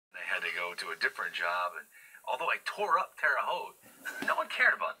go to a different job. And although I tore up Terre Haute, no one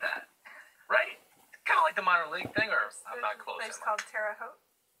cared about that, right? Kind of like the minor league thing, or I'm not close. There's a place called Terre Haute.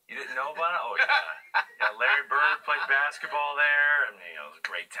 You didn't know about it? Oh, yeah. Yeah, Larry Bird played basketball there, and, it was a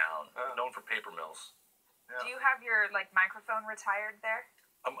great town. Known for paper mills. Yeah. Do you have your, microphone retired there?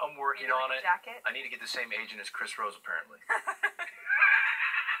 I'm working on it. Jacket? I need to get the same agent as Chris Rose, apparently.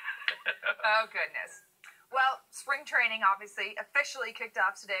 Oh, goodness. Well, spring training, obviously, officially kicked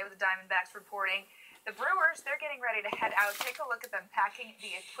off today with the Diamondbacks reporting. The Brewers, they're getting ready to head out. Take a look at them packing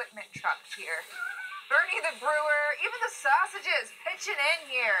the equipment truck here. Bernie the Brewer, even the sausages pitching in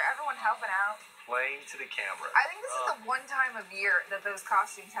here. Everyone helping out. Playing to the camera. I think this is the one time of year that those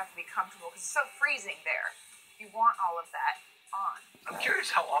costumes have to be comfortable because it's so freezing there. You want all of that on. I'm curious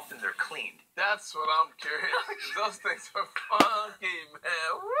how often they're cleaned. That's what I'm curious. Those things are funky,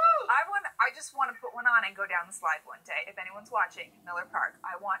 man. Woo! I just want to put one on and go down the slide one day. If anyone's watching Miller Park,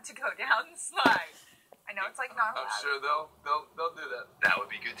 I want to go down the slide. I know it's not allowed. I'm sure they'll do that. That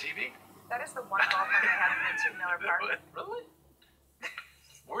would be good TV. That is the one ballpark I haven't been to, Miller Park. Really?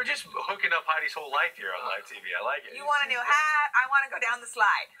 We're just hooking up Heidi's whole life here on live TV. I like it. You want a new hat? I want to go down the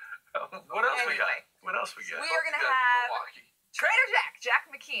slide. What else we got? What else we got? We are going to have Milwaukee. Trader Jack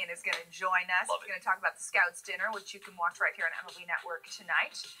McKeon is going to join us. Love He's going to talk about the Scouts dinner, which you can watch right here on MLB Network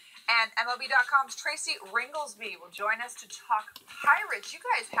tonight. And MLB.com's Tracy Ringlesby will join us to talk Pirates. You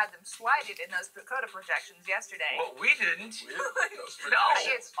guys had them slided in those Dakota projections yesterday. Well, we didn't. No.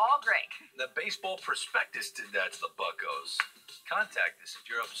 It's all great. The Baseball Prospectus did that to the Buccos. Contact us if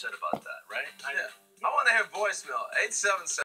you're upset about that, right? Yeah. I want to hear voicemail. 877